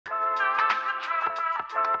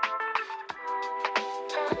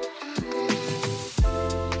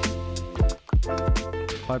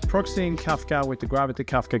By proxying Kafka with the Gravitee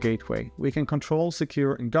Kafka gateway, we can control,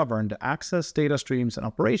 secure, and govern the access, data streams, and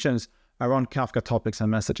operations around Kafka topics and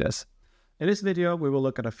messages. In this video, we will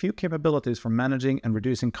look at a few capabilities for managing and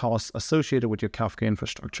reducing costs associated with your Kafka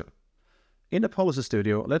infrastructure. In the Policy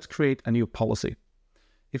Studio, let's create a new policy.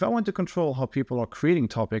 If I want to control how people are creating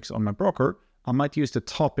topics on my broker, I might use the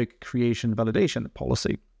topic creation validation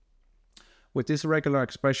policy. With this regular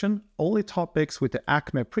expression, only topics with the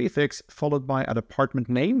ACME prefix followed by a department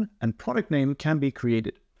name and product name can be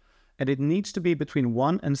created. And it needs to be between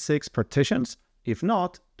 1 and 6 partitions. If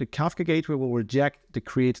not, the Kafka gateway will reject the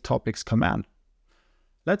create topics command.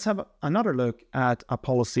 Let's have another look at a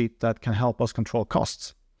policy that can help us control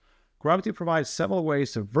costs. Gravitee provides several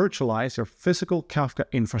ways to virtualize your physical Kafka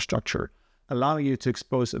infrastructure, allowing you to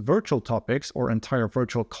expose virtual topics or entire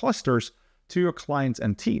virtual clusters to your clients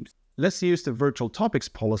and teams. Let's use the virtual topics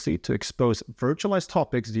policy to expose virtualized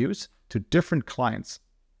topics views to different clients.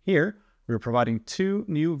 Here, we're providing 2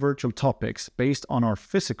 new virtual topics based on our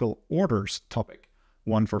physical orders topic,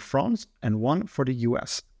 one for France and one for the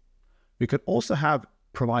US. We could also have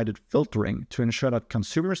provided filtering to ensure that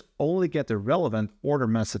consumers only get the relevant order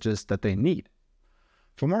messages that they need.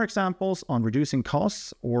 For more examples on reducing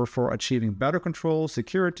costs or for achieving better control,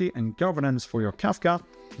 security, and governance for your Kafka,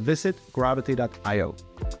 visit gravitee.io.